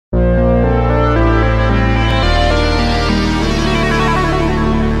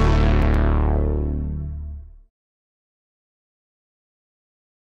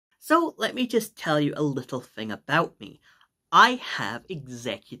So let me just tell you a little thing about me. I have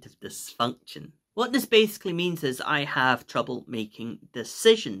executive dysfunction. What this basically means is I have trouble making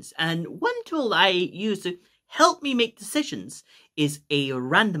decisions, and one tool I use to help me make decisions is a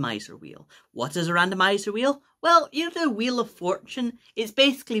randomizer wheel. What is a randomizer wheel? Well, you know the Wheel of Fortune? It's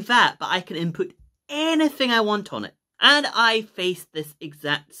basically that, but I can input anything I want on it. And I faced this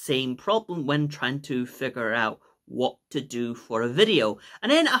exact same problem when trying to figure out what to do for a video.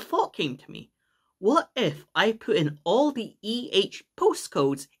 And then a thought came to me. What if I put in all the EH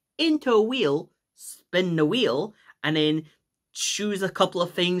postcodes into a wheel, spin the wheel, and then choose a couple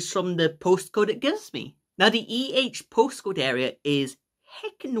of things from the postcode it gives me? Now, the EH postcode area is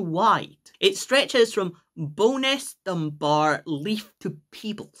heckin' wide. It stretches from Bowness, Dunbar, Leith to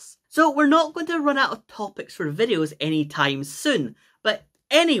Peebles. So we're not going to run out of topics for videos anytime soon. But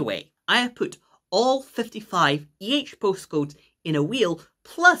anyway, I have put all 55 EH postcodes in a wheel,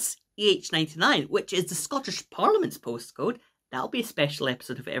 plus EH22, which is the Scottish Parliament's postcode. That'll be a special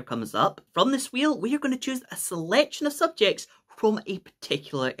episode if it ever comes up. From this wheel, we are going to choose a selection of subjects from a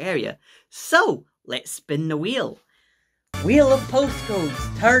particular area. So, let's spin the wheel. Wheel of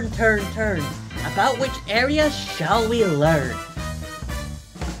postcodes, turn, turn, turn. About which area shall we learn?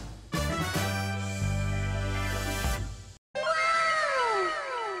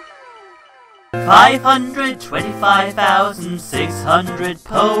 525,600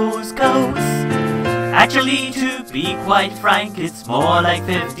 postcodes. Actually, to be quite frank, it's more like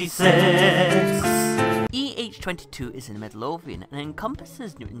 56. EH22 is in Midlothian and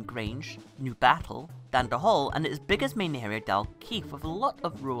encompasses Newton Grange, New Battle, Dander Hall, and its biggest main area, Dalkeith, with a lot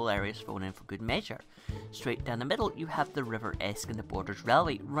of rural areas thrown in for good measure. Straight down the middle, you have the River Esk and the Borders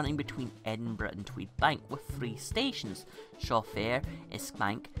Railway running between Edinburgh and Tweed Bank with 3 stations, Shaw Fair,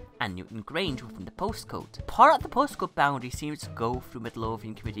 Eskbank, and Newton Grange within the postcode. Part of the postcode boundary seems to go through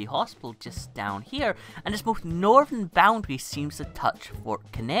Midlothian Community Hospital just down here, and its most northern boundary seems to touch Fort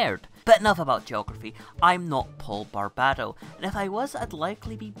Kinnaird. But enough about geography. I'm not Paul Barbado, and if I was, I'd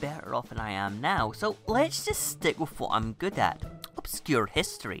likely be better off than I am now, so let's just stick with what I'm good at: obscure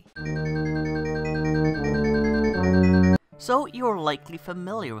history. So you're likely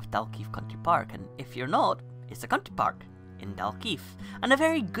familiar with Dalkeith Country Park, and if you're not, it's a country park in Dalkeith, and a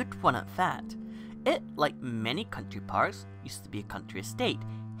very good one at that. It, like many country parks, used to be a country estate,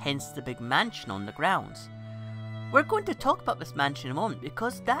 hence the big mansion on the grounds. We're going to talk about this mansion in a moment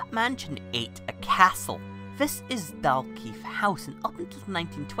because that mansion ate a castle. This is Dalkeith House, and up until the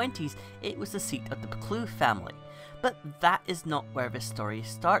 1920s it was the seat of the Buccleuch family. But that is not where this story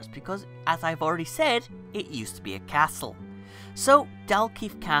starts because, as I've already said, it used to be a castle. So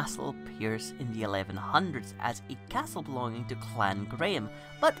Dalkeith Castle appears in the 1100s as a castle belonging to Clan Graham,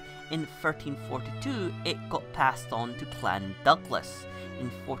 but in 1342 it got passed on to Clan Douglas. In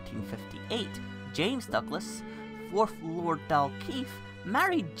 1458, James Douglas, 4th Lord Dalkeith,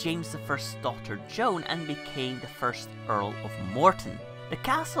 married James I's daughter Joan and became the 1st Earl of Morton. The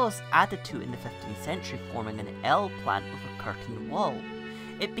castle was added to in the 15th century, forming an L plan with a curtained wall.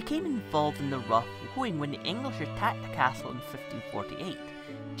 It became involved in the rough wooing when the English attacked the castle in 1548.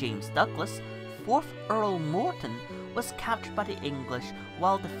 James Douglas, 4th Earl Morton, was captured by the English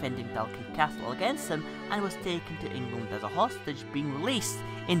while defending Dalkeith Castle against them and was taken to England as a hostage, being released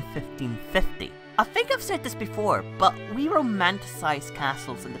in 1550. I think I've said this before, but we romanticise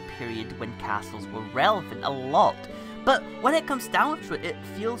castles in the period when castles were relevant a lot. But when it comes down to it, it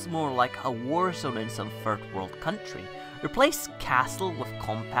feels more like a war zone in some third world country. Replace castle with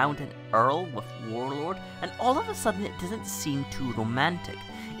compound and earl with warlord, and all of a sudden it doesn't seem too romantic.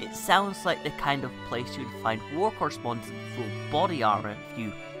 It sounds like the kind of place you'd find war correspondents in full body armour, if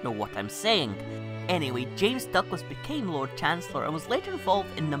you know what I'm saying. Anyway, James Douglas became Lord Chancellor and was later involved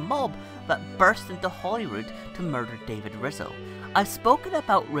in the mob that burst into Holyrood to murder David Rizzo. I've spoken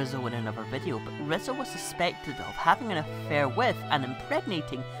about Rizzo in another video, but Rizzo was suspected of having an affair with and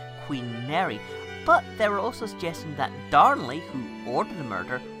impregnating Queen Mary, but there were also suggestions that Darnley, who ordered the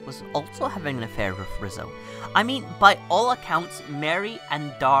murder, was also having an affair with Rizzo. I mean, by all accounts, Mary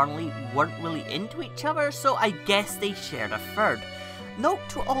and Darnley weren't really into each other, so I guess they shared a third. Note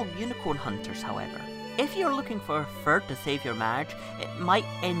to all unicorn hunters, however, if you're looking for a third to save your marriage, it might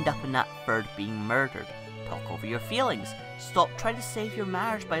end up in that third being murdered. Talk over your feelings. Stop trying to save your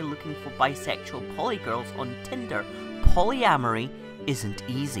marriage by looking for bisexual polygirls on Tinder. Polyamory isn't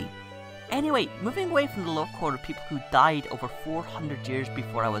easy. Anyway, moving away from the lore of people who died over 400 years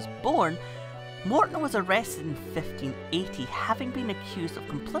before I was born, Morton was arrested in 1580, having been accused of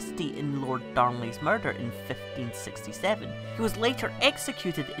complicity in Lord Darnley's murder in 1567. He was later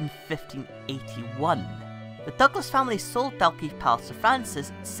executed in 1581. The Douglas family sold Dalkeith Palace to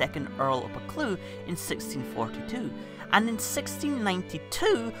Francis, 2nd Earl of Buccleuch, in 1642, and in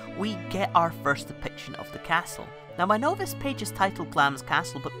 1692 we get our first depiction of the castle. Now I know this page is titled Glam's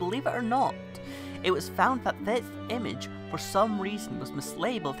Castle, but believe it or not, it was found that this image for some reason was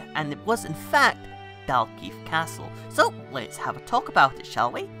mislabeled and it was in fact Dalkeith Castle. So let's have a talk about it,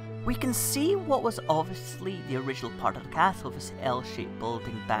 shall we? We can see what was obviously the original part of the castle, this L-shaped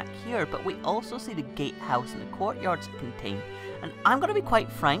building back here, but we also see the gatehouse and the courtyards it contained, and I'm going to be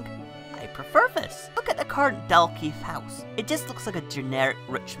quite frank, I prefer this. Look at the current Dalkeith house. It just looks like a generic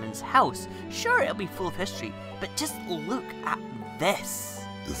rich man's house. Sure, it'll be full of history, but just look at this.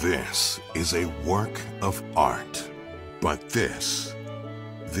 This is a work of art, but this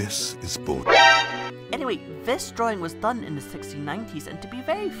is bullshit. Anyway, this drawing was done in the 1690s, and to be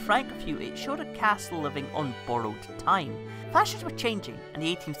very frank with you, it showed a castle living on borrowed time. Fashions were changing, and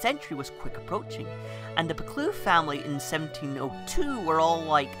the 18th century was quick approaching, and the Buccleuch family in 1702 were all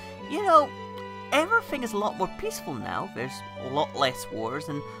like, you know, everything is a lot more peaceful now, there's a lot less wars,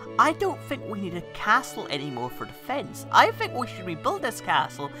 and I don't think we need a castle anymore for defence. I think we should rebuild this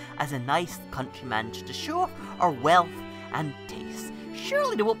castle as a nice country mansion to show off our wealth and taste.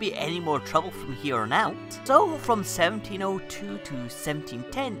 Surely there won't be any more trouble from here on out. So from 1702 to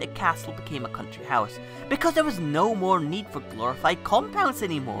 1710 the castle became a country house, because there was no more need for glorified compounds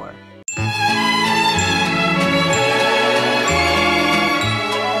anymore.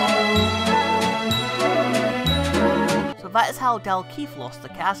 So that is how Dalkeith lost the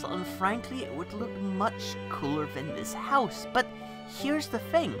castle, and frankly it would look much cooler than this house. But here's the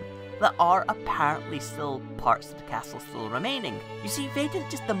thing. There are apparently still parts of the castle still remaining. You see, they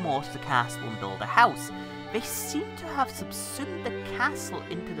didn't just demolish the castle and build a house. They seem to have subsumed the castle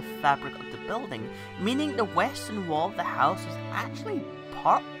into the fabric of the building, meaning the western wall of the house was actually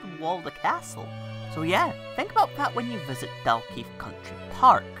part of the wall of the castle. So yeah, think about that when you visit Dalkeith Country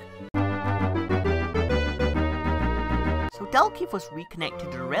Park. So Dalkeith was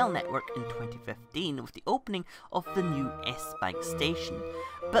reconnected to the rail network in 2015 with the opening of the new S-Bank station,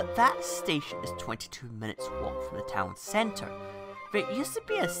 but that station is 22 minutes walk from the town centre. There used to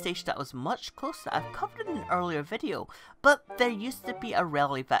be a station that was much closer, I've covered in an earlier video, but there used to be a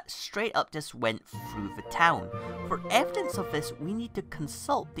railway that straight up just went through the town. For evidence of this, we need to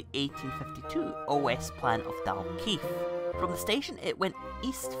consult the 1852 OS plan of Dalkeith. From the station it went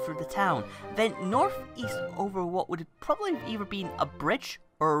east through the town, then northeast over what would probably have either been a bridge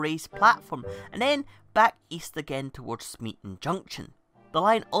or a raised platform, and then back east again towards Smeaton Junction. The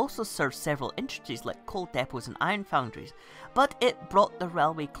line also served several industries like coal depots and iron foundries, but it brought the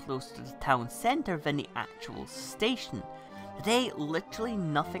railway closer to the town centre than the actual station. Today, literally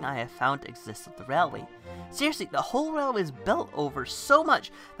nothing I have found exists of the railway. Seriously, the whole railway is built over so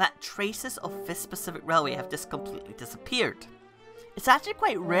much that traces of this specific railway have just completely disappeared. It's actually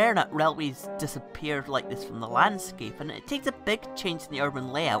quite rare that railways disappear like this from the landscape, and it takes a big change in the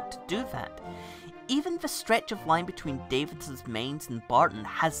urban layout to do that. Even the stretch of line between Davidson's Mains and Barton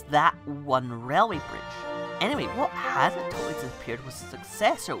has that one railway bridge. Anyway, what hasn't totally disappeared was the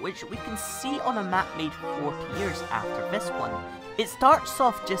successor, which we can see on a map made 40 years after this one. It starts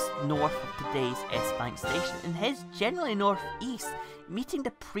off just north of today's S-Bank station and heads generally northeast, meeting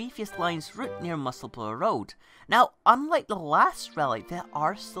the previous line's route near Musselburgh Road. Now, unlike the last railway, there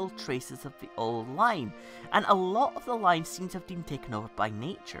are still traces of the old line, and a lot of the line seems to have been taken over by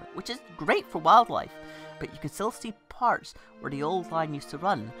nature, which is great for wildlife, but you can still see parts where the old line used to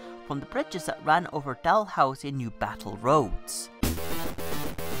run, from the bridges that ran over Dalhousie and New Battle roads.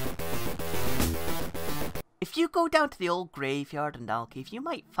 If you go down to the old graveyard in Dalkeith, you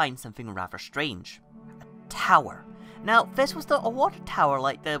might find something rather strange. A tower. Now, this was not a water tower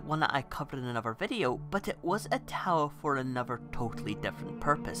like the one that I covered in another video, but it was a tower for another totally different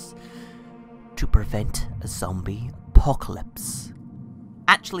purpose. To prevent a zombie apocalypse.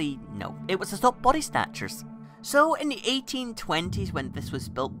 Actually, no, it was to stop body snatchers. So in the 1820s when this was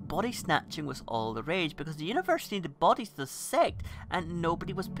built, body snatching was all the rage because the university needed bodies to dissect and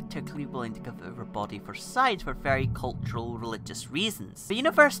nobody was particularly willing to give over a body for science for very cultural, religious reasons. The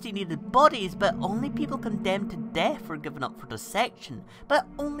university needed bodies, but only people condemned to death were given up for dissection, but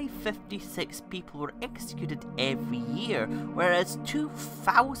only 56 people were executed every year, whereas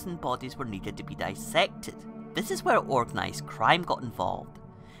 2,000 bodies were needed to be dissected. This is where organised crime got involved.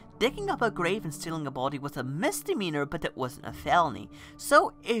 Digging up a grave and stealing a body was a misdemeanor, but it wasn't a felony.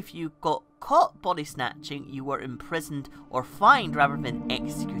 So if you got caught body snatching, you were imprisoned or fined rather than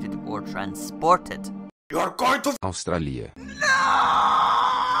executed or transported. You're going to Australia. No!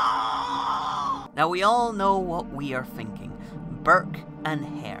 Now we all know what we are thinking. Burke and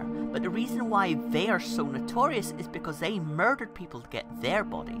Hare. but the reason why they are so notorious is because they murdered people to get their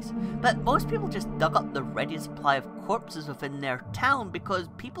bodies. But most people just dug up the ready supply of corpses within their town because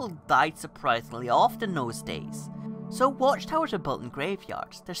people died surprisingly often those days. So watchtowers are built in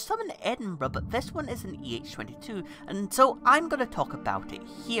graveyards. There's some in Edinburgh, but this one is in EH22, and so I'm going to talk about it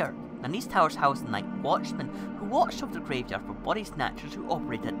here. And these towers house night watchmen who watched over the graveyard for body snatchers who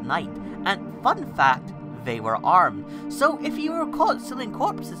operate at night. And fun fact, they were armed. So if you were caught stealing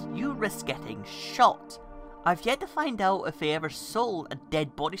corpses, you risk getting shot. I've yet to find out if they ever sold a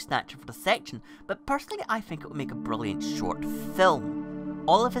dead body snatcher for the section, but personally I think it would make a brilliant short film.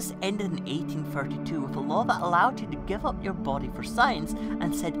 All of this ended in 1832 with a law that allowed you to give up your body for science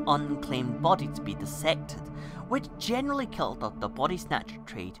and said unclaimed body to be dissected, which generally killed off the body snatcher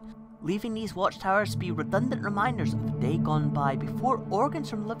trade, leaving these watchtowers to be redundant reminders of a day gone by before organs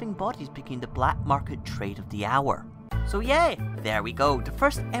from living bodies became the black market trade of the hour. So yeah, there we go, the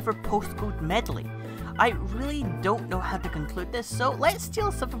first ever postcode medley. I really don't know how to conclude this, so let's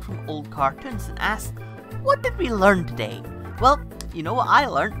steal something from old cartoons and ask, what did we learn today? Well, you know what I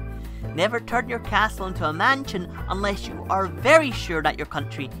learned? Never turn your castle into a mansion unless you are very sure that your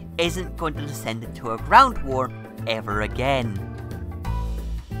country isn't going to descend into a ground war ever again.